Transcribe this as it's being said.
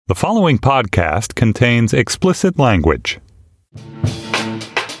The following podcast contains explicit language.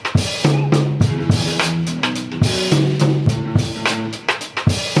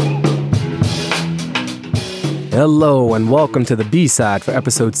 Hello and welcome to the B-side for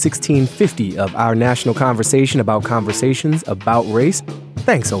episode 1650 of our national conversation about conversations about race.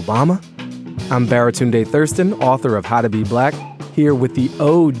 Thanks, Obama. I'm Baratunde Thurston, author of How to Be Black, here with the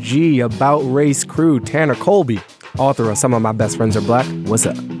OG About Race crew, Tanner Colby, author of Some of My Best Friends Are Black. What's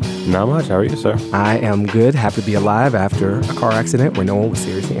up? Not much. How are you, sir? I am good. Happy to be alive after a car accident where no one was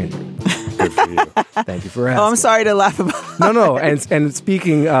seriously injured. Good for you. Thank you for asking. Oh, I'm sorry to laugh about No. And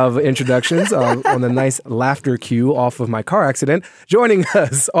speaking of introductions, on the nice laughter cue off of my car accident, joining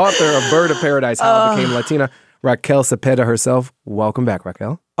us, author of Bird of Paradise, How I Became Latina, Raquel Cepeda herself. Welcome back,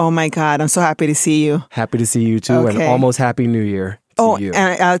 Raquel. Oh, my God. I'm so happy to see you. Happy to see you, too, and almost Happy New Year to you.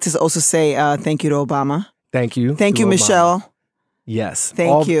 And I like to also say thank you to Obama. Thank you. Thank you, Obama. Michelle. Yes.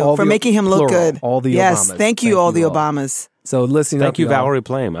 Thank you for making him look good. All the Obamas. Yes, thank you, all the Obamas. So listen Thank up, you, y'all. Valerie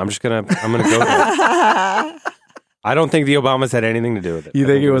Plame. I'm gonna go there. I don't think the Obamas had anything to do with it. You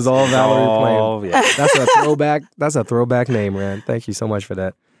think it was all Valerie Plame? Yeah. That's a throwback. That's a throwback name, man. Thank you so much for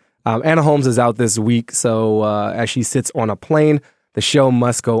that. Anna Holmes is out this week, so as she sits on a plane, the show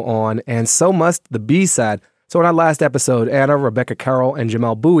must go on, and so must the B-side. So in our last episode, Anna, Rebecca Carroll, and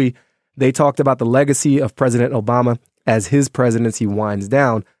Jamel Bowie, they talked about the legacy of President Obama as his presidency winds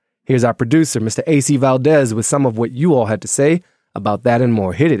down. Here's our producer, Mr. AC Valdez, with some of what you all had to say about that and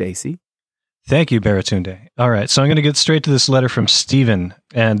more. Hit it, AC. Thank you, Baratunde. All right, so I'm going to get straight to this letter from Stephen,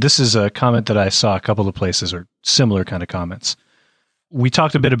 and this is a comment that I saw a couple of places, or similar kind of comments. We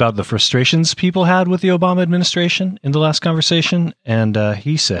talked a bit about the frustrations people had with the Obama administration in the last conversation, and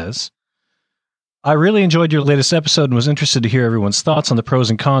he says, I really enjoyed your latest episode and was interested to hear everyone's thoughts on the pros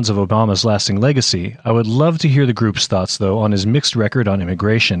and cons of Obama's lasting legacy. I would love to hear the group's thoughts, though, on his mixed record on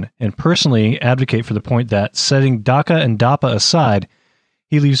immigration, and personally advocate for the point that, setting DACA and DAPA aside,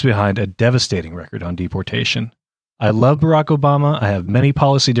 he leaves behind a devastating record on deportation. I love Barack Obama. I have many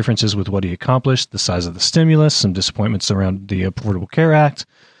policy differences with what he accomplished, the size of the stimulus, some disappointments around the Affordable Care Act,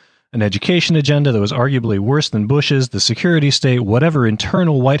 an education agenda that was arguably worse than Bush's, the security state, whatever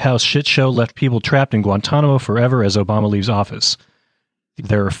internal White House shit show left people trapped in Guantanamo forever as Obama leaves office.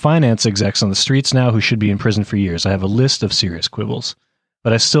 There are finance execs on the streets now who should be in prison for years. I have a list of serious quibbles.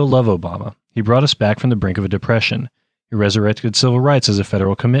 But I still love Obama. He brought us back from the brink of a depression. He resurrected civil rights as a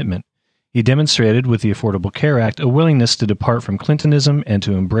federal commitment. He demonstrated with the Affordable Care Act a willingness to depart from Clintonism and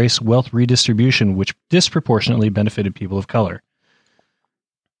to embrace wealth redistribution which disproportionately benefited people of color.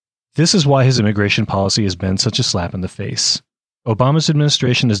 This is why his immigration policy has been such a slap in the face. Obama's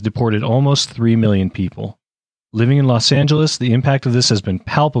administration has deported almost 3 million people. Living in Los Angeles, the impact of this has been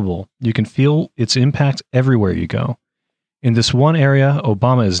palpable. You can feel its impact everywhere you go. In this one area,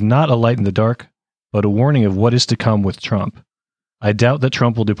 Obama is not a light in the dark, but a warning of what is to come with Trump. I doubt that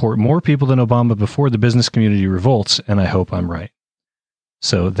Trump will deport more people than Obama before the business community revolts, and I hope I'm right.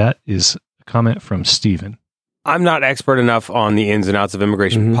 So that is a comment from Stephen. I'm not expert enough on the ins and outs of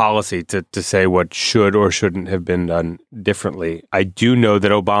immigration policy to say what should or shouldn't have been done differently. I do know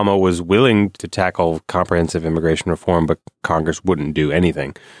that Obama was willing to tackle comprehensive immigration reform, but Congress wouldn't do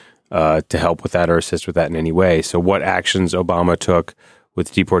anything to help with that or assist with that in any way. So what actions Obama took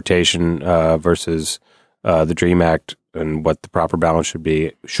with deportation versus the DREAM Act and what the proper balance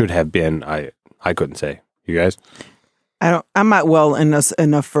should have been, I couldn't say. You guys? I'm not well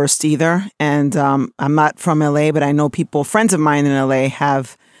enough versed either, and I'm not from LA, but I know friends of mine in LA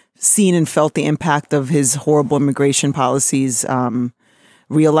have seen and felt the impact of his horrible immigration policies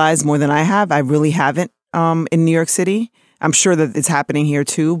realized more than I have. I really haven't in New York City. I'm sure that it's happening here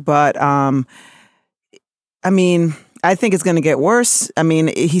too, but I think it's going to get worse. I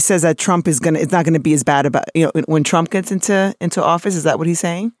mean, he says that it's not going to be as bad when Trump gets into office. Is that what he's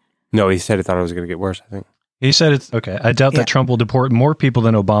saying? No, he said he thought it was going to get worse, I think. He said it's okay. I doubt that Trump will deport more people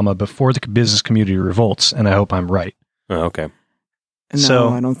than Obama before the business community revolts, and I hope I'm right. Oh, okay. No,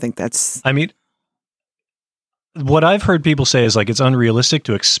 I don't think that's... I mean, what I've heard people say is it's unrealistic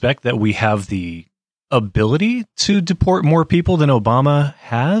to expect that we have the ability to deport more people than Obama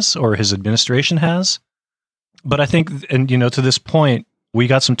has or his administration has. But I think, and to this point, we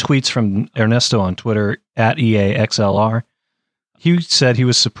got some tweets from Ernesto on Twitter @EAXLR. He said he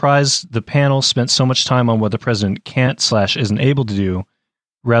was surprised the panel spent so much time on what the president can't/isn't able to do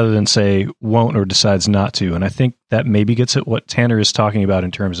rather than say won't or decides not to. And I think that maybe gets at what Tanner is talking about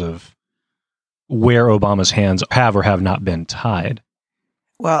in terms of where Obama's hands have or have not been tied.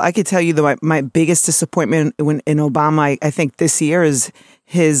 Well, I could tell you that my biggest disappointment in Obama, I think this year, is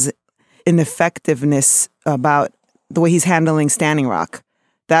his ineffectiveness about the way he's handling Standing Rock.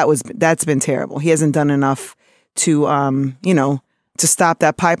 That's been terrible. He hasn't done enough to, to stop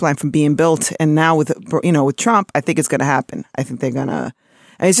that pipeline from being built. And now with Trump, I think it's going to happen. I think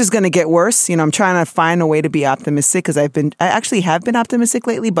it's just going to get worse. I'm trying to find a way to be optimistic because I actually have been optimistic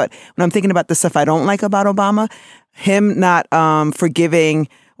lately. But when I'm thinking about the stuff I don't like about Obama, him not forgiving,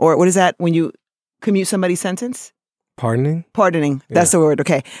 or what is that when you commute somebody's sentence? Pardoning. Yeah. That's the word.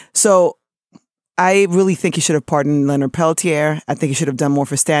 Okay. So I really think he should have pardoned Leonard Peltier. I think he should have done more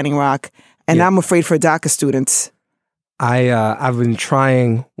for Standing Rock. And I'm afraid for DACA students. I've been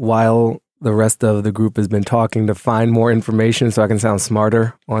trying while the rest of the group has been talking to find more information so I can sound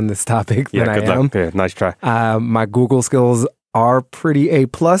smarter on this topic than I am. Yeah, nice try. My Google skills are pretty A+,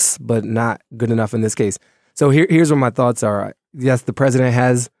 but not good enough in this case. So here's what my thoughts are. Yes, the president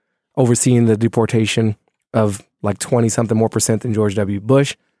has overseen the deportation of like 20-something more percent than George W.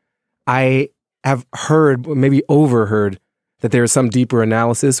 Bush. I have heard, maybe overheard, that there is some deeper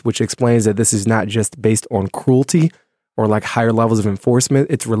analysis which explains that this is not just based on cruelty or like higher levels of enforcement.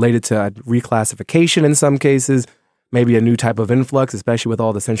 It's related to reclassification in some cases, maybe a new type of influx, especially with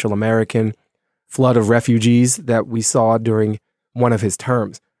all the Central American flood of refugees that we saw during one of his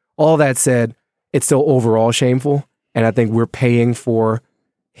terms. All that said, it's still overall shameful. And I think we're paying for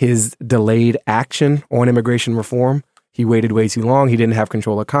his delayed action on immigration reform. He waited way too long. He didn't have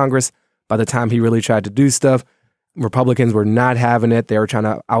control of Congress. By the time he really tried to do stuff, Republicans were not having it. They were trying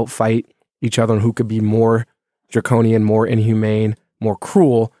to outfight each other on who could be more draconian, more inhumane, more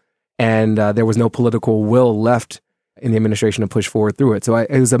cruel. And there was no political will left in the administration to push forward through it. So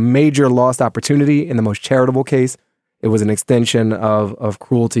it was a major lost opportunity in the most charitable case. It was an extension of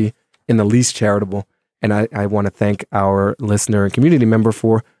cruelty in the least charitable. And I want to thank our listener and community member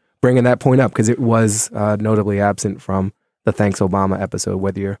for bringing that point up because it was notably absent from the Thanks Obama episode,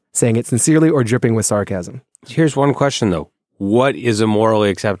 whether you're saying it sincerely or dripping with sarcasm. Here's one question, though. What is a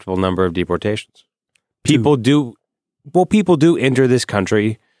morally acceptable number of deportations? People do enter this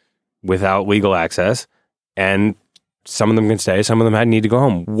country without legal access, and some of them can stay, some of them need to go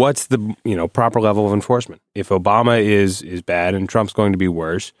home. What's the proper level of enforcement? If Obama is bad and Trump's going to be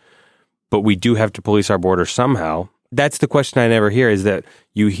worse, but we do have to police our border somehow, that's the question I never hear, is that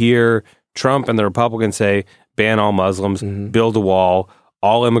you hear Trump and the Republicans say, ban all Muslims, build a wall,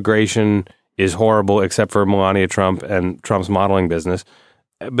 all immigration is horrible except for Melania Trump and Trump's modeling business.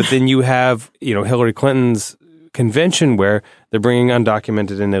 But then you have, Hillary Clinton's convention where they're bringing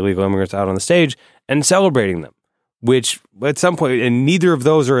undocumented and illegal immigrants out on the stage and celebrating them, which at some point, and neither of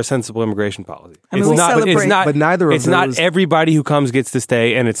those are a sensible immigration policy. It's not everybody who comes gets to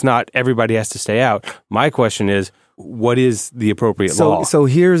stay, and it's not everybody has to stay out. My question is, what is the appropriate law? So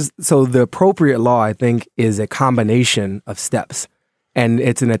the appropriate law, I think, is a combination of steps. And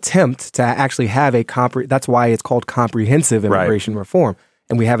it's an attempt to actually have that's why it's called comprehensive immigration reform.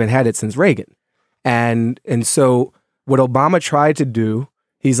 And we haven't had it since Reagan. And so what Obama tried to do,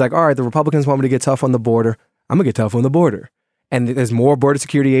 he's like, all right, the Republicans want me to get tough on the border. I'm going to get tough on the border. And there's more border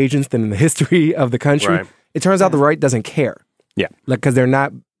security agents than in the history of the country. Right. It turns out the right doesn't care. Yeah. Because they're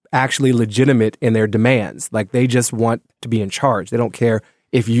not actually legitimate in their demands. Like they just want to be in charge. They don't care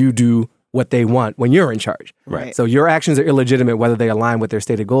if you do what they want when you're in charge. Right. So your actions are illegitimate whether they align with their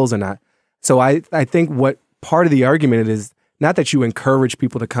stated goals or not. So I think what part of the argument is not that you encourage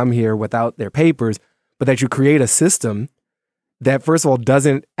people to come here without their papers, but that you create a system that, first of all,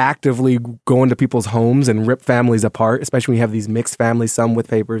 doesn't actively go into people's homes and rip families apart, especially when you have these mixed families, some with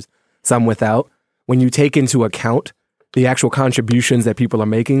papers, some without. When you take into account the actual contributions that people are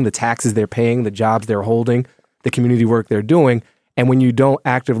making, the taxes they're paying, the jobs they're holding, the community work they're doing, and when you don't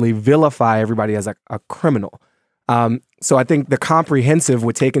actively vilify everybody as a criminal. So I think the comprehensive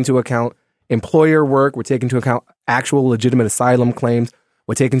would take into account employer work, would take into account actual legitimate asylum claims,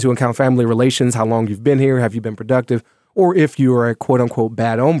 would take into account family relations, how long you've been here, have you been productive, or if you are a quote-unquote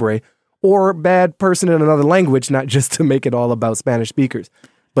bad hombre or bad person in another language, not just to make it all about Spanish speakers.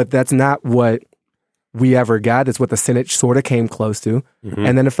 But that's not what we ever got. It's what the Senate sort of came close to,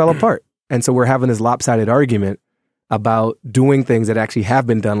 and then it fell apart. And so we're having this lopsided argument about doing things that actually have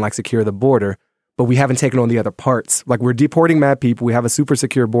been done, like secure the border, but we haven't taken on the other parts. Like we're deporting mad people. We have a super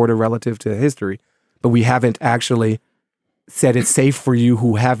secure border relative to history, but we haven't actually said it's safe for you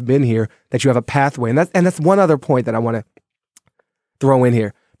who have been here, that you have a pathway. And that's one other point that I want to throw in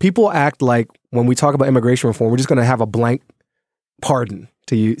here. People act like when we talk about immigration reform, we're just going to have a blank pardon,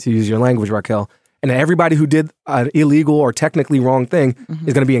 to use your language, Raquel, and everybody who did an illegal or technically wrong thing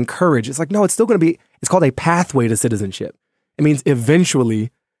is going to be encouraged. It's like, no, it's still going to be, it's called a pathway to citizenship. It means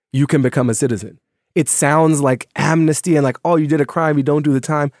eventually you can become a citizen. It sounds like amnesty and like, oh, you did a crime, you don't do the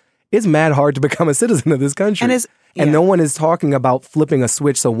time. it's mad hard to become a citizen of this country. And no one is talking about flipping a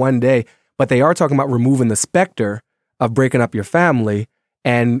switch so one day, but they are talking about removing the specter of breaking up your family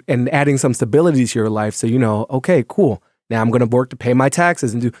and adding some stability to your life. So, okay, cool. Now I'm going to work to pay my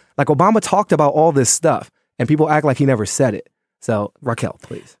taxes and do, like, Obama talked about all this stuff and people act like he never said it. So Raquel,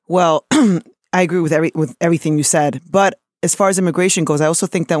 please. Well, I agree with everything you said. But as far as immigration goes, I also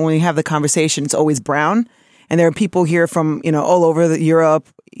think that when we have the conversation, it's always brown. And there are people here from, all over Europe,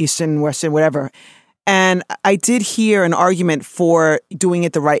 Eastern, Western, whatever. And I did hear an argument for doing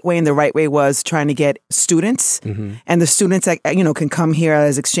it the right way. And the right way was trying to get students. Mm-hmm. And the students that, can come here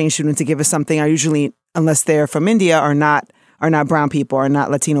as exchange students to give us something are usually, unless they're from India, are not brown people, are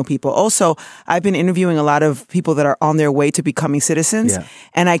not Latino people. Also, I've been interviewing a lot of people that are on their way to becoming citizens. Yeah.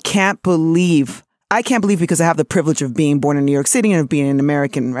 And I can't believe because I have the privilege of being born in New York City and of being an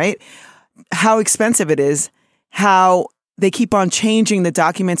American, right? How expensive it is, how they keep on changing the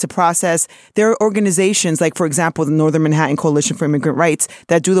documents, the process. There are organizations like, for example, the Northern Manhattan Coalition for Immigrant Rights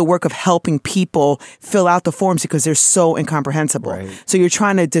that do the work of helping people fill out the forms because they're so incomprehensible. Right. So you're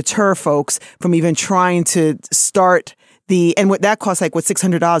trying to deter folks from even trying to start and what that costs, like,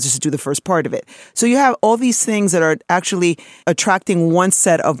 $600 just to do the first part of it. So you have all these things that are actually attracting one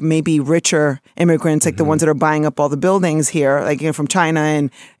set of maybe richer immigrants, like the ones that are buying up all the buildings here, like, from China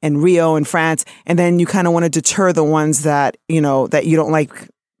and Rio and France. And then you kind of want to deter the ones that, that you don't like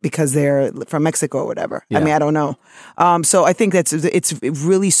because they're from Mexico or whatever. Yeah. I mean, I don't know. So I think it's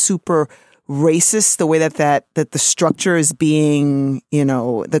really super racist the way that the structure is being,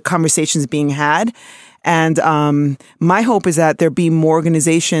 the conversation is being had. And my hope is that there be more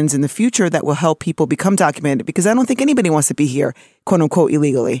organizations in the future that will help people become documented, because I don't think anybody wants to be here, quote unquote,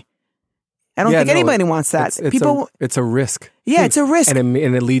 illegally. I don't think anybody wants that. It's a risk. Yeah, it's a risk. And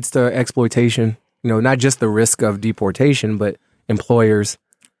it leads to exploitation, not just the risk of deportation, but employers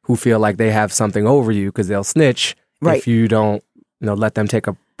who feel like they have something over you because they'll snitch if you don't let them take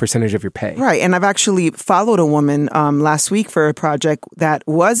a percentage of your pay. Right. And I've actually followed a woman last week for a project that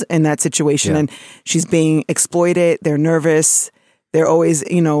was in that situation, and she's being exploited. They're nervous. They're always,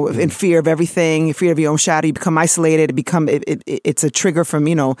 in fear of everything, in fear of your own shadow. You become isolated. It's a trigger from,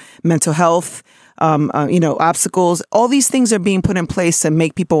 mental health, obstacles. All these things are being put in place to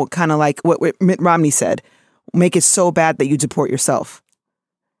make people kind of like what Mitt Romney said, make it so bad that you deport yourself.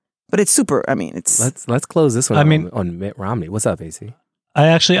 But it's super. I mean, it's... Let's close this one on Mitt Romney. What's up, AC?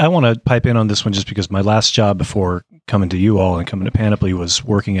 I want to pipe in on this one just because my last job before coming to you all and coming to Panoply was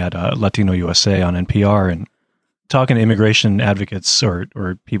working at Latino USA on NPR and talking to immigration advocates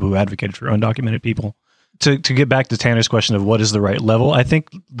or people who advocated for undocumented people. To get back to Tanner's question of what is the right level, I think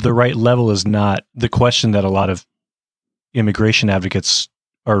the right level is not the question that a lot of immigration advocates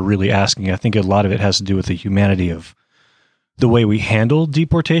are really asking. I think a lot of it has to do with the humanity of the way we handle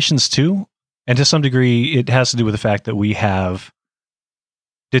deportations too. And to some degree, it has to do with the fact that we have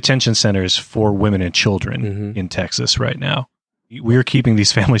detention centers for women and children in Texas right now. We're keeping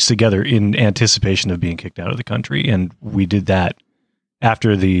these families together in anticipation of being kicked out of the country. And we did that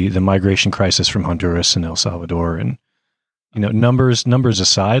after the migration crisis from Honduras and El Salvador. And, numbers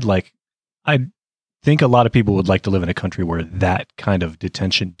aside, like, I think a lot of people would like to live in a country where that kind of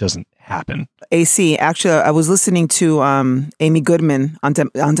detention doesn't happen. AC, actually, I was listening to Amy Goodman on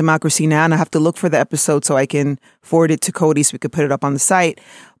Democracy Now!, and I have to look for the episode so I can forward it to Cody so we could put it up on the site.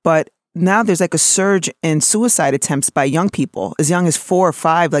 But now there's like a surge in suicide attempts by young people, as young as 4 or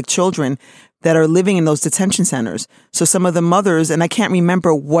 5, like children that are living in those detention centers. So some of the mothers, and I can't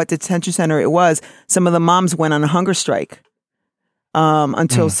remember what detention center it was, some of the moms went on a hunger strike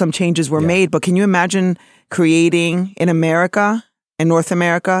until some changes were made. But can you imagine creating in America, in North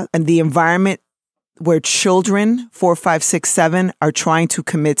America, and the environment where children, 4, 5, 6, 7, are trying to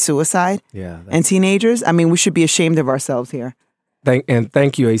commit suicide? And teenagers? I mean, we should be ashamed of ourselves here.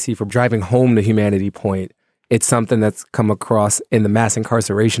 Thank you, AC, for driving home the humanity point. It's something that's come across in the mass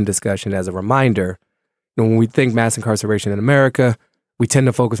incarceration discussion as a reminder. When we think mass incarceration in America, we tend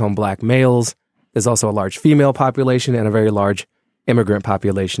to focus on Black males. There's also a large female population and a very large immigrant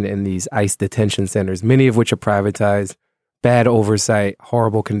population in these ICE detention centers, many of which are privatized, bad oversight,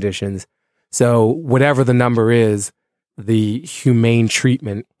 horrible conditions. So whatever the number is, the humane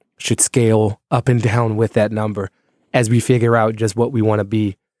treatment should scale up and down with that number as we figure out just what we want to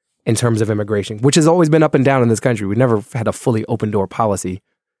be in terms of immigration, which has always been up and down in this country. We never had a fully open door policy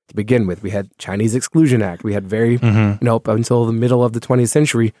to begin with. We had Chinese Exclusion Act. We had up until the middle of the 20th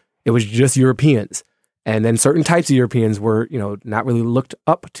century, it was just Europeans. And then certain types of Europeans were, not really looked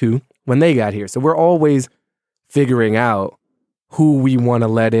up to when they got here. So we're always figuring out who we want to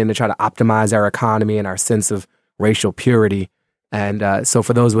let in to try to optimize our economy and our sense of racial purity. And so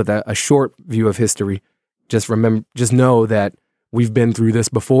for those with a short view of history, just know that we've been through this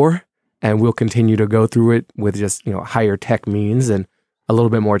before, and we'll continue to go through it with just, higher tech means and a little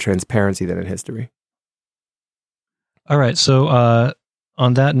bit more transparency than in history. All right. So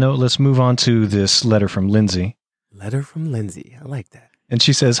on that note, let's move on to this letter from Lindsay. Letter from Lindsay. I like that. And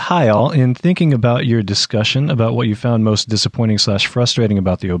she says, "Hi, all. In thinking about your discussion about what you found most disappointing / frustrating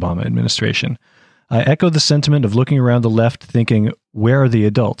about the Obama administration, I echo the sentiment of looking around the left thinking, where are the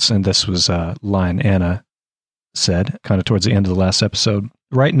adults?" And this was a line Anna said kind of towards the end of the last episode.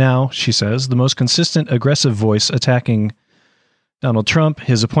 "Right now," she says, "the most consistent aggressive voice attacking Donald Trump,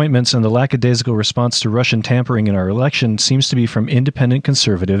 his appointments, and the lackadaisical response to Russian tampering in our election seems to be from independent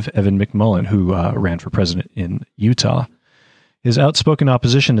conservative Evan McMullin, who ran for president in Utah. His outspoken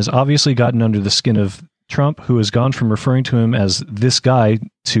opposition has obviously gotten under the skin of Trump, who has gone from referring to him as this guy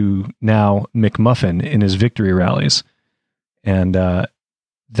to now McMuffin in his victory rallies. And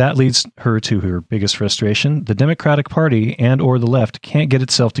that leads her to her biggest frustration. The Democratic Party and or the left can't get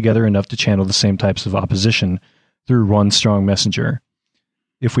itself together enough to channel the same types of opposition through one strong messenger.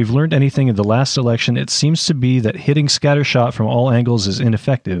 If we've learned anything in the last election, it seems to be that hitting scattershot from all angles is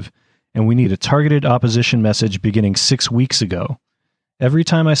ineffective, and we need a targeted opposition message beginning 6 weeks ago. Every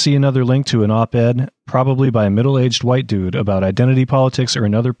time I see another link to an op-ed, probably by a middle-aged white dude, about identity politics or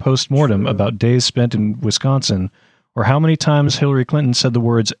another post-mortem about days spent in Wisconsin, or how many times Hillary Clinton said the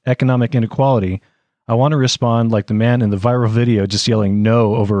words economic inequality, I want to respond like the man in the viral video just yelling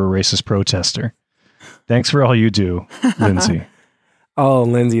no over a racist protester. Thanks for all you do, Lindsay." Oh,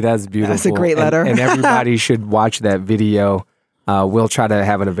 Lindsay, that's beautiful. That's a great letter. And everybody should watch that video. We'll try to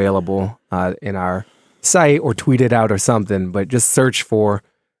have it available in our site or tweet it out or something, but just search for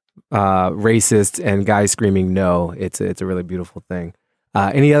racist and guys screaming no. It's a really beautiful thing.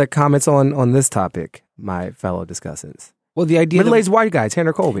 Any other comments on this topic, my fellow discussants? Well, the idea middle-aged white guy,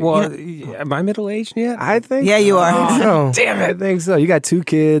 Tanner Colby. Well, am I middle-aged yet? I think. Yeah, you are. Oh, damn it! I think so. You got 2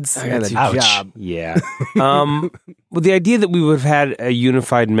 kids and a job. Yeah. Well, the idea that we would have had a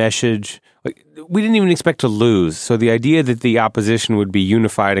unified message, we didn't even expect to lose. So the idea that the opposition would be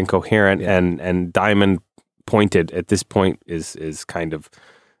unified and coherent and diamond pointed at this point is kind of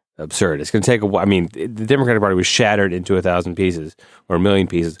absurd. It's going to take a while. I mean, the Democratic Party was shattered into 1,000 pieces or 1,000,000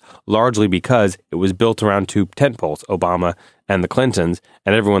 pieces, largely because it was built around 2 tentpoles, Obama and the Clintons,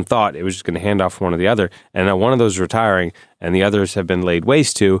 and everyone thought it was just going to hand off one or the other. And now one of those is retiring, and the others have been laid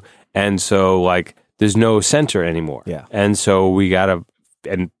waste to, and so there's no center anymore. Yeah. And so we got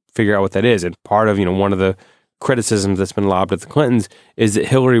to figure out what that is. And part of one of the criticisms that's been lobbed at the Clintons is that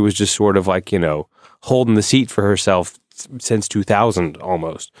Hillary was just sort of holding the seat for herself since 2000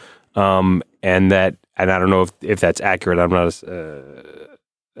 almost. And I don't know if that's accurate. I'm not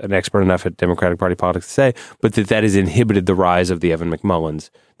an expert enough at Democratic Party politics to say, but that has inhibited the rise of the Evan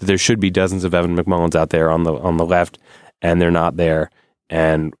McMullins. That there should be dozens of Evan McMullins out there on the left, and they're not there.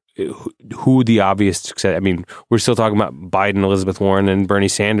 And who the obvious success? I mean, we're still talking about Biden, Elizabeth Warren, and Bernie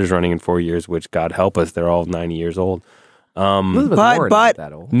Sanders running in 4 years, which God help us, they're all 90 years old. Elizabeth Warren not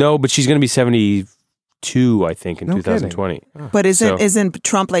that old. No, but she's going to be 72, I think, in 2020. But isn't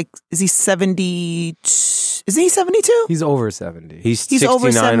Trump is he 70? Isn't he 72? He's over 70. He's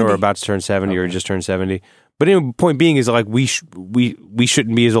over 69 70. or about to turn 70 or just turned 70. But anyway, point being is we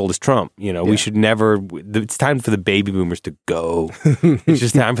shouldn't be as old as Trump. We should never. It's time for the baby boomers to go. It's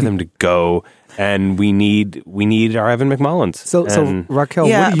just time for them to go, and we need our Evan McMullins. So Raquel,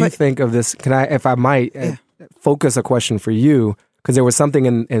 what do you think of this? Can I, if I might, focus a question for you, because there was something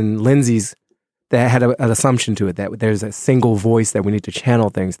in Lindsay's that had an assumption to it that there's a single voice that we need to channel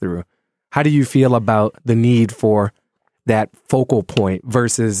things through. How do you feel about the need for that focal point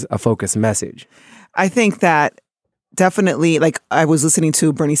versus a focused message? I think that definitely, I was listening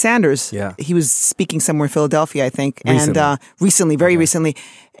to Bernie Sanders. Yeah. He was speaking somewhere in Philadelphia, I think. Recently. And recently.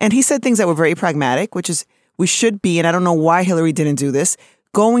 And he said things that were very pragmatic, which is we should be, and I don't know why Hillary didn't do this,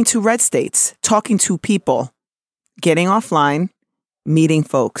 going to red states, talking to people, getting offline, meeting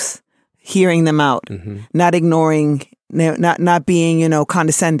folks, hearing them out, not ignoring, not being,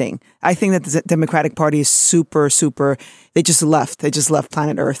 condescending. I think that the Democratic Party is super, they just left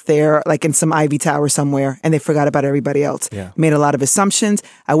planet Earth. They're in some ivy tower somewhere, and they forgot about everybody else. Yeah. Made a lot of assumptions.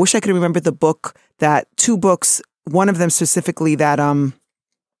 I wish I could remember the book, 2 books, one of them specifically that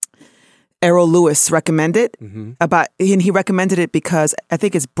Errol Lewis recommended about, and he recommended it because I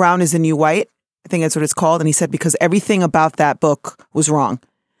think it's Brown is the New White. I think that's what it's called. And he said, because everything about that book was wrong.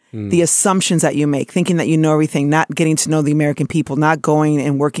 the assumptions that you make, thinking that you know everything, not getting to know the American people, not going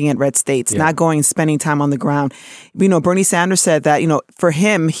and working at red states, not going and spending time on the ground. Bernie Sanders said that, for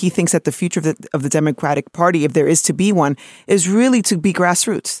him, he thinks that the future of the Democratic Party, if there is to be one, is really to be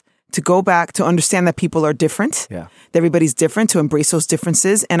grassroots, to go back, to understand that people are different, that everybody's different, to embrace those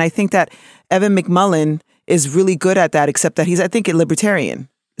differences. And I think that Evan McMullin is really good at that, except that he's, I think, a libertarian.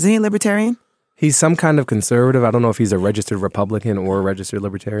 Isn't he a libertarian? He's some kind of conservative. I don't know if he's a registered Republican or a registered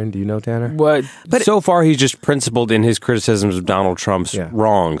Libertarian. Do you know, Tanner? But so far, he's just principled in his criticisms of Donald Trump's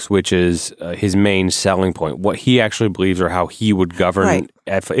wrongs, which is his main selling point. What he actually believes or how he would govern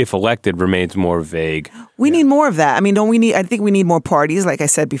if elected remains more vague. We need more of that. I mean, I think we need more parties, like I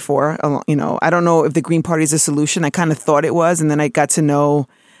said before. I don't know if the Green Party is a solution. I kind of thought it was, and then I got to know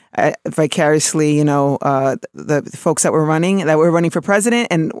vicariously, the folks that were running for president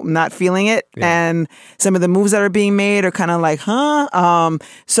and not feeling it. And some of the moves that are being made are kind of like,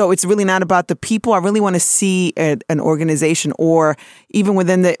 so it's really not about the people. I really want to see an organization, or even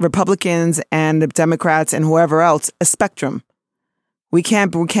within the Republicans and the Democrats and whoever else, a spectrum. We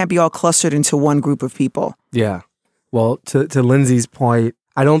can't be all clustered into one group of people. Yeah. Well, to Lindsay's point,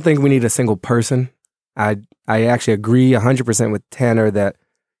 I don't think we need a single person. I actually agree 100% with Tanner that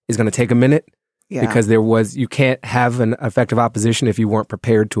is going to take a minute because you can't have an effective opposition if you weren't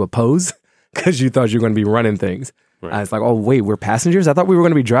prepared to oppose because you thought you were going to be running things. Right. It's like, oh, wait, we're passengers? I thought we were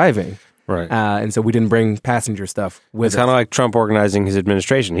going to be driving. Right. And so we didn't bring passenger stuff with us. It's kind of like Trump organizing his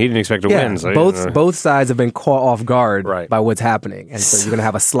administration. He didn't expect to win. So both sides have been caught off guard by what's happening. And so you're going to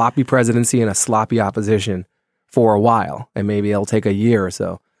have a sloppy presidency and a sloppy opposition for a while. And maybe it'll take a year or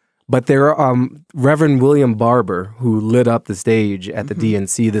so. But there are Reverend William Barber, who lit up the stage at the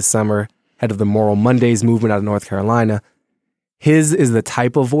DNC this summer, head of the Moral Mondays movement out of North Carolina. His is the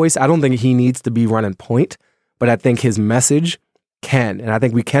type of voice. I don't think he needs to be running point, but I think his message can. And I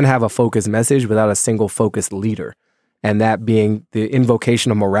think we can have a focused message without a single focused leader, and that being the invocation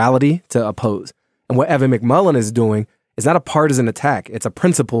of morality to oppose. And what Evan McMullin is doing is not a partisan attack. It's a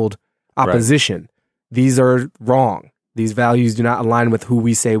principled opposition. Right. These are wrong. These values do not align with who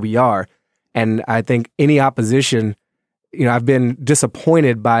we say we are. And I think any opposition, I've been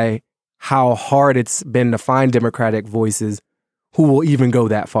disappointed by how hard it's been to find Democratic voices who will even go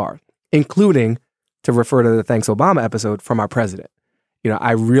that far, including, to refer to the Thanks Obama episode, from our president.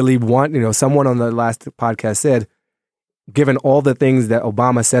 I really want, someone on the last podcast said, given all the things that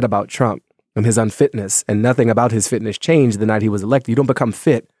Obama said about Trump and his unfitness, and nothing about his fitness changed the night he was elected, you don't become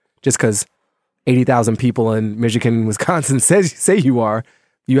fit just because 80,000 people in Michigan and Wisconsin say you are.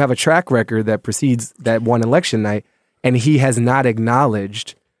 You have a track record that precedes that one election night, and he has not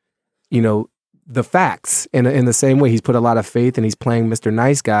acknowledged, the facts in the same way. He's put a lot of faith, and he's playing Mr.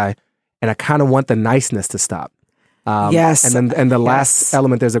 Nice Guy, and I kind of want the niceness to stop. Yes. And the last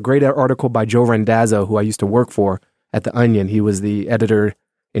element, there's a great article by Joe Randazzo, who I used to work for at The Onion. He was the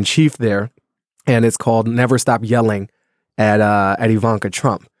editor-in-chief there, and it's called Never Stop Yelling at Ivanka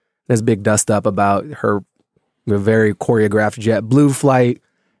Trump. There's big dust up about her very choreographed JetBlue flight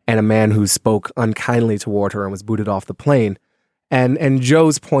and a man who spoke unkindly toward her and was booted off the plane. And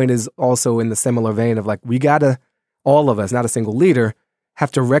Joe's point is also in the similar vein of like, we gotta, all of us, not a single leader,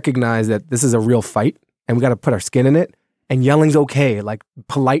 have to recognize that this is a real fight and we gotta put our skin in it. And yelling's okay. Like,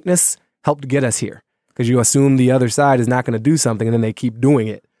 politeness helped get us here because you assume the other side is not going to do something and then they keep doing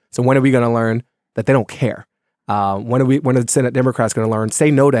it. So when are we going to learn that they don't care? When are the Senate Democrats going to learn,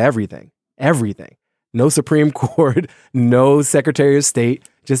 say no to everything? Everything. No Supreme Court, no Secretary of State,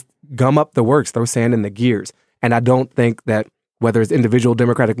 just gum up the works, throw sand in the gears. And I don't think that whether it's individual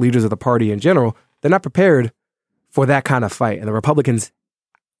Democratic leaders of the party in general, they're not prepared for that kind of fight. And the Republicans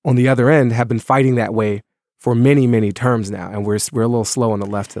on the other end have been fighting that way for many, many terms now. And we're a little slow on the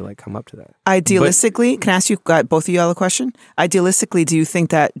left to come up to that. Idealistically, can I ask you, both of you all a question? Idealistically, do you think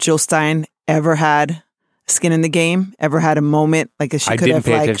that Jill Stein ever had skin in the game, ever had a moment like she could have? I didn't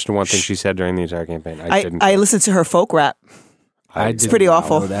pay attention to one thing she said during the entire campaign. I listened to her folk rap. It's pretty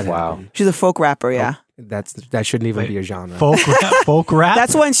awful. Wow. She's a folk rapper, yeah. That shouldn't even be a genre. Folk rap?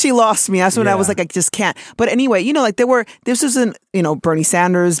 That's when she lost me. That's when I was like, I just can't. But anyway, Bernie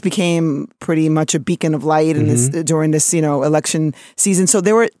Sanders became pretty much a beacon of light in this during this, election season. So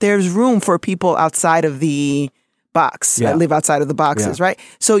there's room for people outside of the box, that live outside of the boxes, right?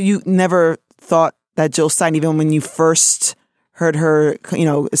 So you never thought that Jill Stein, even when you first heard her,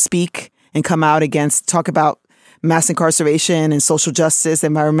 speak and come out talk about mass incarceration and social justice,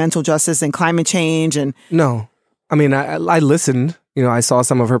 environmental justice and climate change and... No. I mean, I listened, I saw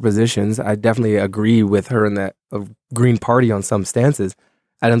some of her positions. I definitely agree with her in that Green Party on some stances.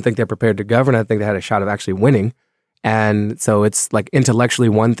 I don't think they're prepared to govern. I think they had a shot of actually winning. And so it's like intellectually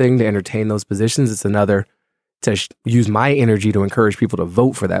one thing to entertain those positions. It's another to use my energy to encourage people to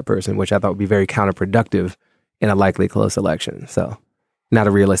vote for that person, which I thought would be very counterproductive in a likely close election. So not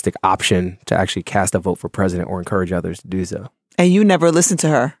a realistic option to actually cast a vote for president or encourage others to do so. And you never listened to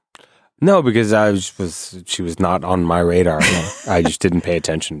her? No, because she was not on my radar. I just didn't pay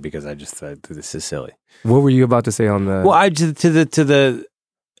attention because I just thought this is silly. What were you about to say on the? Well,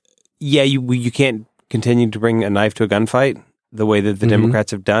 you can't continue to bring a knife to a gunfight the way that the Democrats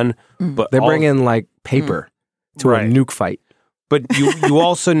have done. But they're bringing like paper to a nuke fight. But you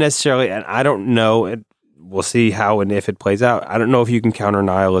also necessarily, and I don't know, and we'll see how and if it plays out. I don't know if you can counter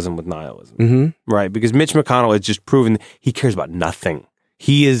nihilism with nihilism, right? Because Mitch McConnell has just proven he cares about nothing.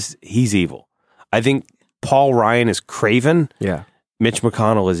 He's evil. I think Paul Ryan is craven. Yeah. Mitch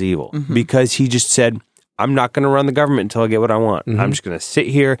McConnell is evil because he just said, I'm not going to run the government until I get what I want. I'm just going to sit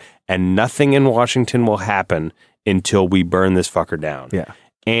here and nothing in Washington will happen until we burn this fucker down. Yeah.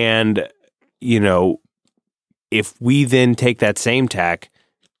 And, if we then take that same tack,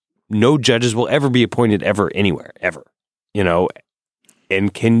 no judges will ever be appointed ever anywhere, ever.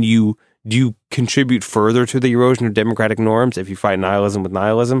 And do you contribute further to the erosion of democratic norms if you fight nihilism with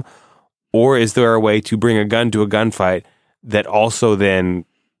nihilism? Or is there a way to bring a gun to a gunfight that also then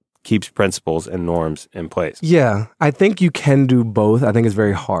keeps principles and norms in place? Yeah, I think you can do both. I think it's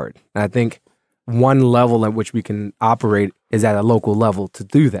very hard. And I think one level at which we can operate is at a local level to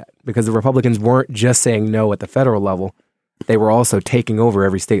do that, because the Republicans weren't just saying no at the federal level. They were also taking over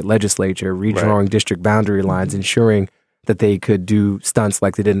every state legislature, redrawing district boundary lines, ensuring that they could do stunts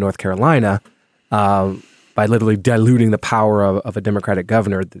like they did in North Carolina by literally diluting the power of a Democratic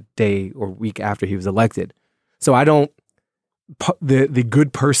governor the day or week after he was elected. So the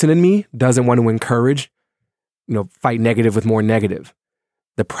good person in me doesn't want to encourage, fight negative with more negative.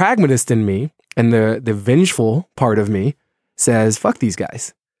 The pragmatist in me and the vengeful part of me says, fuck these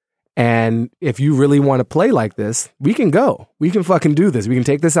guys. And if you really want to play like this, we can go. We can fucking do this. We can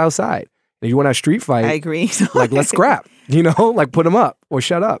take this outside. If you want a street fight, I agree. Let's scrap, like put them up or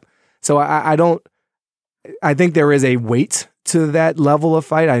shut up. So I think there is a weight to that level of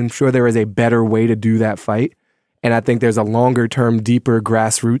fight. I'm sure there is a better way to do that fight. And I think there's a longer term, deeper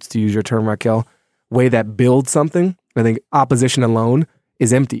grassroots, to use your term, Raquel, way that builds something. I think opposition alone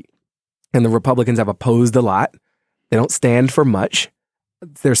is empty. And the Republicans have opposed a lot. They don't stand for much.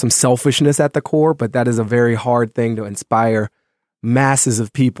 There's some selfishness at the core, but that is a very hard thing to inspire masses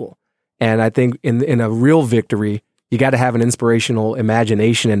of people. And I think in a real victory, you got to have an inspirational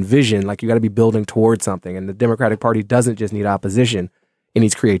imagination and vision. Like you got to be building towards something. And the Democratic Party doesn't just need opposition. It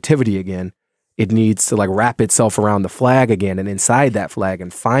needs creativity again. It needs to wrap itself around the flag again and inside that flag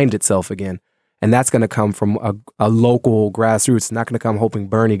and find itself again. And that's going to come from a local grassroots. It's not going to come hoping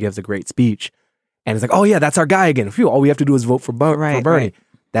Bernie gives a great speech. And it's like, oh yeah, that's our guy again. Phew, all we have to do is vote for Bernie. Right.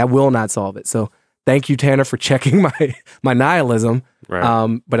 That will not solve it. So thank you, Tanner, for checking my nihilism.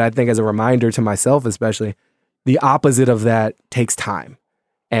 Right. But I think as a reminder to myself, especially, the opposite of that takes time.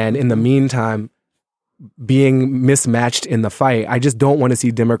 And in the meantime, being mismatched in the fight, I just don't want to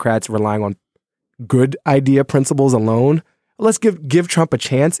see Democrats relying on good idea principles alone. Let's give Trump a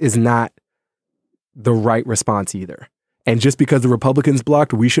chance is not the right response either. And just because the Republicans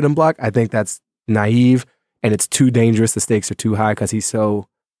blocked, we shouldn't block. I think that's naive and it's too dangerous. The stakes are too high because he's so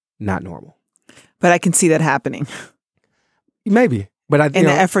not normal. But I can see that happening. Maybe. But in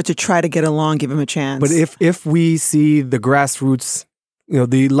the effort to try to get along, give him a chance. But if we see the grassroots,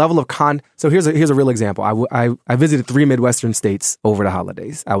 the level of so here's a real example. I visited 3 Midwestern states over the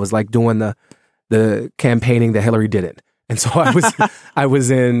holidays. I was doing the campaigning that Hillary didn't. And so I was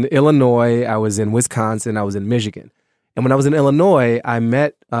in Illinois, I was in Wisconsin, I was in Michigan. And when I was in Illinois, I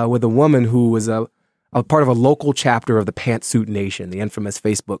met with a woman who was a part of a local chapter of the Pantsuit Nation, the infamous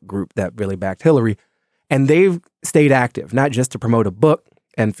Facebook group that really backed Hillary. And they've stayed active, not just to promote a book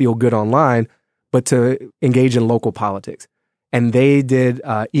and feel good online, but to engage in local politics. And they did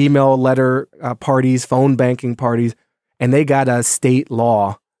email letter parties, phone banking parties, and they got a state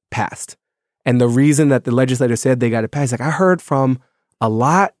law passed. And the reason that the legislator said they got it passed, I heard from a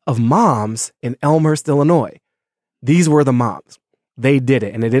lot of moms in Elmhurst, Illinois. These were the moms. They did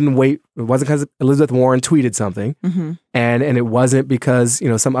it. And it didn't wait. It wasn't because Elizabeth Warren tweeted something. Mm-hmm. And it wasn't because,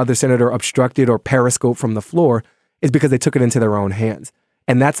 some other senator obstructed or periscoped from the floor. It's because they took it into their own hands.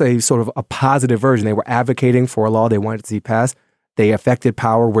 And that's a sort of a positive version. They were advocating for a law they wanted to see passed. They affected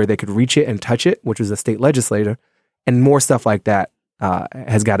power where they could reach it and touch it, which was a state legislator. And more stuff like that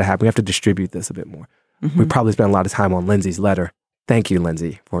has got to happen. We have to distribute this a bit more. Mm-hmm. We probably spent a lot of time on Lindsay's letter. Thank you,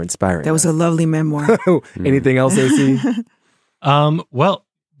 Lindsay, for inspiring That was a lovely memoir. Anything else, AC? Well,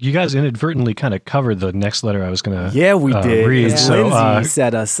 you guys inadvertently kind of covered the next letter I was going to Yeah, we did. read. Yeah. So, Lindsay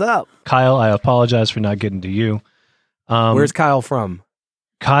set us up. Kyle, I apologize for not getting to you. Where's Kyle from?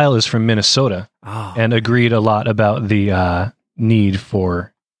 Kyle is from Minnesota and agreed a lot about the need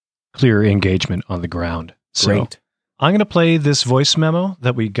for clear engagement on the ground. So Great. I'm going to play this voice memo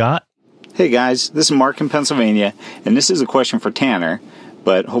that we got. Hey guys, this is Mark in Pennsylvania, and this is a question for Tanner,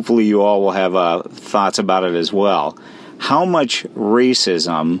 but hopefully you all will have thoughts about it as well. How much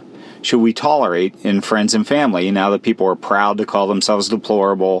racism should we tolerate in friends and family now that people are proud to call themselves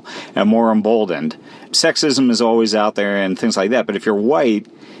deplorable and more emboldened? Sexism is always out there and things like that, but if you're white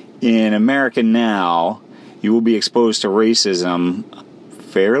in America now, you will be exposed to racism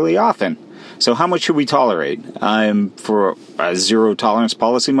fairly often. So how much should we tolerate? I'm for a zero tolerance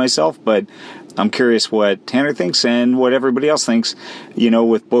policy myself, but I'm curious what Tanner thinks and what everybody else thinks,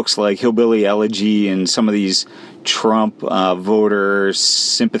 with books like Hillbilly Elegy and some of these Trump voter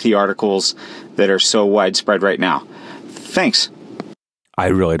sympathy articles that are so widespread right now. Thanks. I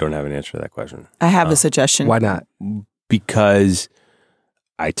really don't have an answer to that question. I have a suggestion. Why not? Because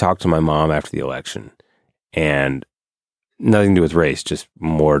I talked to my mom after the election, and nothing to do with race, just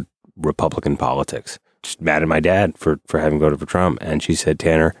more Republican politics. Just mad at my dad for having voted for Trump. And she said,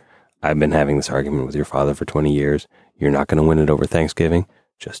 Tanner, I've been having this argument with your father for 20 years. You're not going to win it over Thanksgiving.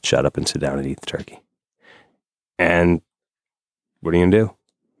 Just shut up and sit down and eat the turkey. And what are you going to do?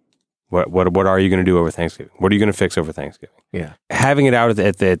 What are you going to do over Thanksgiving? What are you going to fix over Thanksgiving? Yeah. Having it out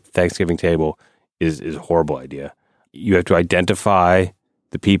at the Thanksgiving table is a horrible idea. You have to identify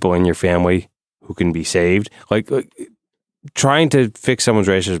the people in your family who can be saved. Like trying to fix someone's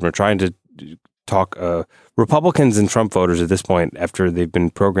racism or trying to talk Republicans and Trump voters at this point, after they've been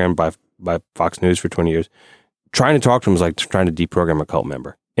programmed by Fox News for 20 years, trying to talk to them is like trying to deprogram a cult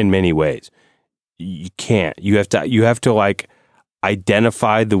member in many ways. You can't. You have to like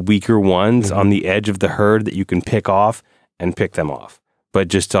identify the weaker ones on the edge of the herd that you can pick off and pick them off. But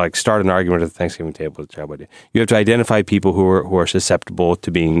just to like start an argument at the Thanksgiving table is a terrible idea. You have to identify people who are susceptible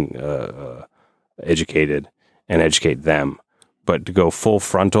to being educated and educate them. But to go full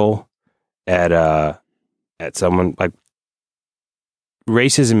frontal at someone, like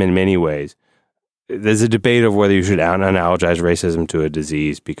racism in many ways, there's a debate of whether you should analogize racism to a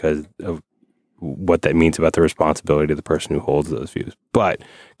disease because of what that means about the responsibility of the person who holds those views. But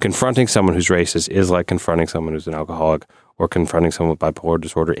confronting someone who's racist is like confronting someone who's an alcoholic or confronting someone with bipolar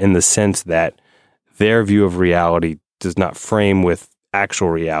disorder, in the sense that their view of reality does not frame with actual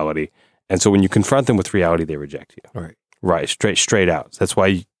reality. And so when you confront them with reality, they reject you. Right. Straight out. That's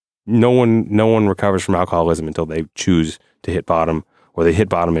why no one recovers from alcoholism until they choose to hit bottom, or they hit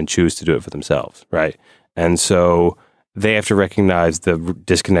bottom and choose to do it for themselves. Right. And so they have to recognize the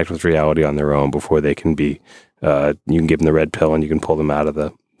disconnect with reality on their own before they can be, you can give them the red pill and you can pull them out of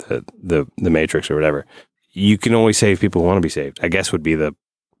the matrix or whatever. You can only save people who want to be saved, I guess, would be the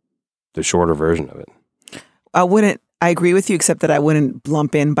shorter version of it. I agree with you, except that I wouldn't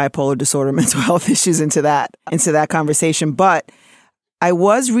lump in bipolar disorder, mental health issues into that conversation. But I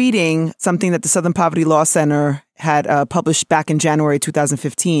was reading something that the Southern Poverty Law Center had published back in January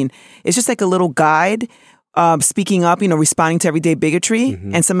 2015. It's just like a little guide speaking up, responding to everyday bigotry.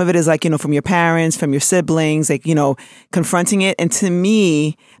 And some of it is like, from your parents, from your siblings, like, confronting it. And to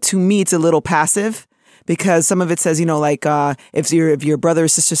me, it's a little passive. Because some of it says, if your brother or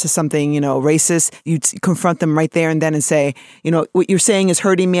sister says something, racist, you confront them right there and then and say, what you're saying is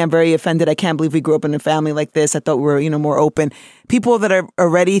hurting me. I'm very offended. I can't believe we grew up in a family like this. I thought we were, more open. People that are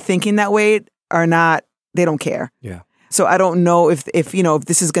already thinking that way are not, they don't care. Yeah. So I don't know if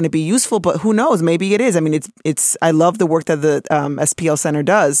this is going to be useful, but who knows? Maybe it is. I mean, I love the work that the SPL Center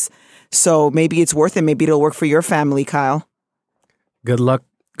does. So maybe it's worth it. Maybe it'll work for your family, Kyle. Good luck.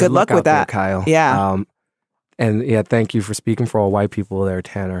 Good luck with that, Kyle. Yeah. And yeah, thank you for speaking for all white people there,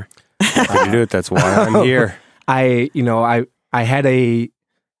 Tanner. Happy to do it. That's why I'm here. I had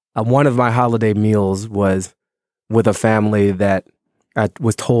one of my holiday meals was with a family that I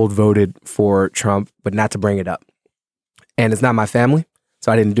was told voted for Trump, but not to bring it up. And it's not my family,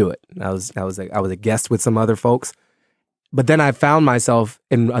 so I didn't do it. I was a guest with some other folks. But then I found myself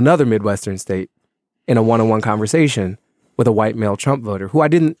in another Midwestern state in a one-on-one conversation with a white male Trump voter who I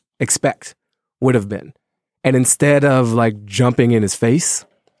didn't expect would have been. And instead of like jumping in his face,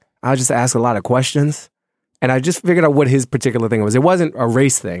 I just asked a lot of questions. And I just figured out what his particular thing was. It wasn't a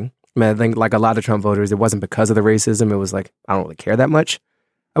race thing. I mean, I think like a lot of Trump voters, it wasn't because of the racism. It was like, I don't really care that much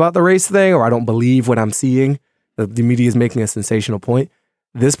about the race thing, or I don't believe what I'm seeing. The media is making a sensational point.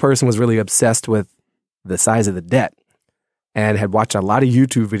 This person was really obsessed with the size of the debt and had watched a lot of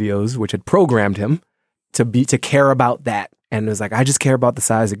YouTube videos, which had programmed him to care about that. And it was like, I just care about the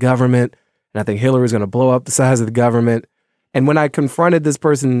size of government. And I think Hillary's going to blow up the size of the government. And when I confronted this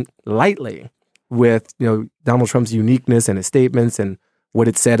person lightly with, Donald Trump's uniqueness and his statements and what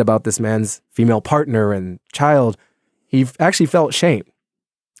it said about this man's female partner and child, he actually felt shame.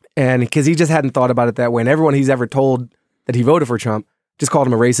 And because he just hadn't thought about it that way. And everyone he's ever told that he voted for Trump just called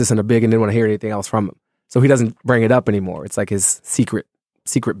him a racist and a bigot and didn't want to hear anything else from him. So he doesn't bring it up anymore. It's like his secret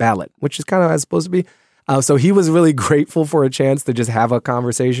ballot, which is kind of how it's supposed to be. So he was really grateful for a chance to just have a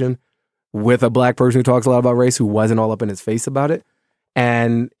conversation with a black person who talks a lot about race, who wasn't all up in his face about it.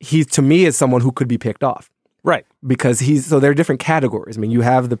 And he, to me, is someone who could be picked off. Right. Because so there are different categories. I mean, you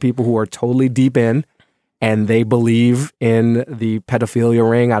have the people who are totally deep in and they believe in the pedophilia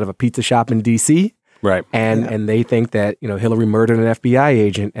ring out of a pizza shop in D.C. Right. And they think that, Hillary murdered an FBI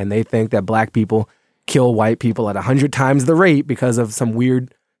agent, and they think that black people kill white people at 100 times the rate because of some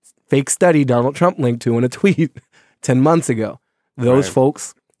weird fake study Donald Trump linked to in a tweet 10 months ago. Those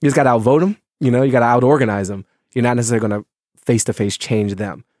folks, you just got to outvote them. You got to out-organize them. You're not necessarily going to face-to-face change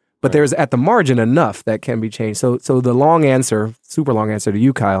them. But there's at the margin enough that can be changed. So the long answer, super long answer to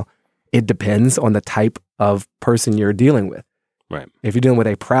you, Kyle, it depends on the type of person you're dealing with. Right. If you're dealing with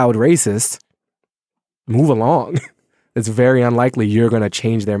a proud racist, move along. It's very unlikely you're going to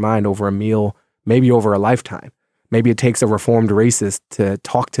change their mind over a meal, maybe over a lifetime. Maybe it takes a reformed racist to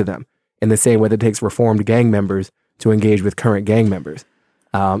talk to them in the same way that it takes reformed gang members to engage with current gang members,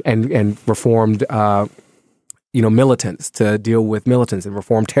 and reformed militants to deal with militants, and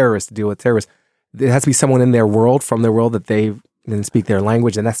reformed terrorists to deal with terrorists. There has to be someone in their world, from their world, that they then speak their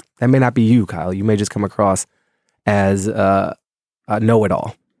language, and that may not be you, Kyle. You may just come across as a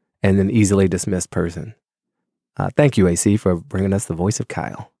know-it-all and an easily dismissed person. Thank you, AC, for bringing us the voice of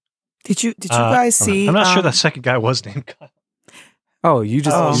Kyle. Did you guys see? I'm not sure the second guy was named Kyle. Oh, you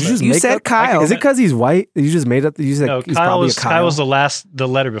said up, Kyle. Is it because he's white? You just made up. You said No, he's probably a Kyle. Kyle was the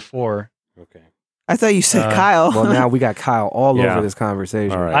letter before. Okay. I thought you said Kyle. Well, now we got Kyle all over this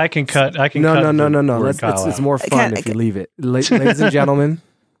conversation. All right. I can cut. No. It's more fun if you leave it. Ladies and gentlemen,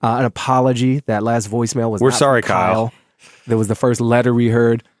 an apology. That last voicemail was. We're not sorry, from Kyle. That was the first letter we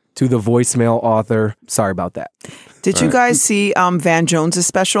heard to the voicemail author. Sorry about that. Did you guys see Van Jones'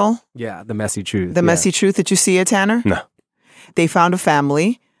 special? Yeah, The Messy Truth. The Messy Truth. Did you see it, Tanner? No. They found a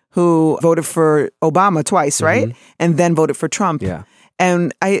family who voted for Obama twice, right? And then voted for Trump. Yeah.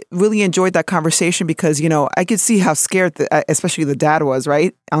 And I really enjoyed that conversation because, I could see how scared, especially the dad was,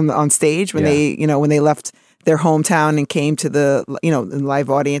 right? On stage when they, when they left their hometown and came to the, live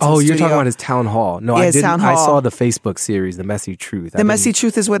audience. Oh, you're talking about his town hall. No, yeah, I didn't. Town hall. I saw the Facebook series, The Messy Truth. The Messy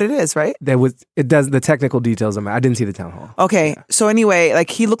Truth is what it is, right? It does the technical details of it. I didn't see the town hall. Okay. Yeah. So anyway,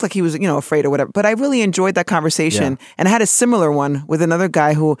 he looked like he was, afraid or whatever. But I really enjoyed that conversation. Yeah. And I had a similar one with another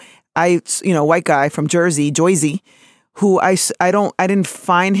guy who white guy from Jersey, Joyzy, who I didn't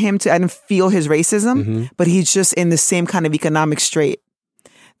find him I didn't feel his racism, but he's just in the same kind of economic strait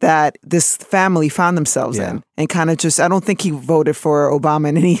that this family found themselves in, and kind of just, I don't think he voted for Obama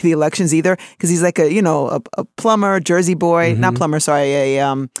in any of the elections either, because he's like a plumber, Jersey boy, not plumber, sorry,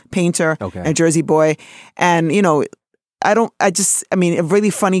 a painter, a Jersey boy. And, a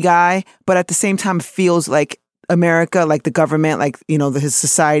really funny guy, but at the same time feels like America, like the government, his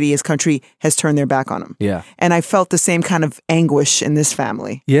society, his country has turned their back on him. Yeah. And I felt the same kind of anguish in this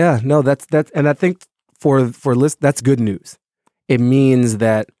family. Yeah, no, that's, and I think for that's good news. It means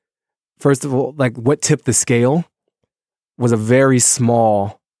that, first of all, what tipped the scale was a very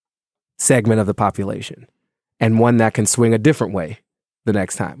small segment of the population, and one that can swing a different way the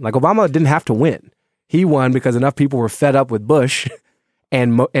next time. Obama didn't have to win. He won because enough people were fed up with Bush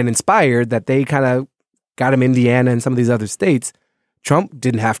and inspired that they kind of got him Indiana and some of these other states. Trump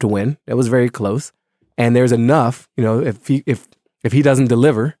didn't have to win. It was very close. And there's enough, if he doesn't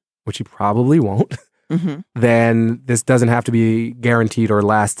deliver, which he probably won't, then this doesn't have to be guaranteed or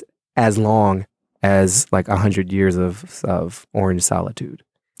last as long as 100 years of orange solitude.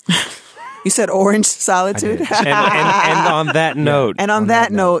 You said orange solitude? and on that note. And on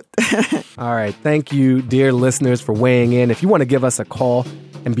that note. All right. Thank you, dear listeners, for weighing in. If you want to give us a call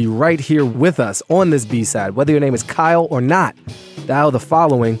and be right here with us on this B-side, whether your name is Kyle or not, dial the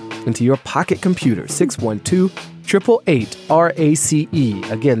following into your pocket computer,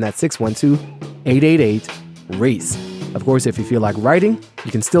 612-888-RACE. Again, that's 612-888-RACE. Of course, if you feel like writing,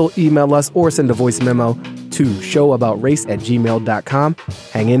 you can still email us or send a voice memo to showaboutrace@gmail.com.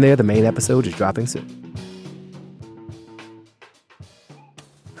 Hang in there. The main episode is dropping soon.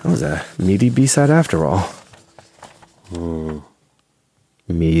 That was a meaty B-side after all.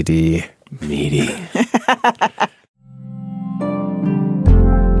 Meaty.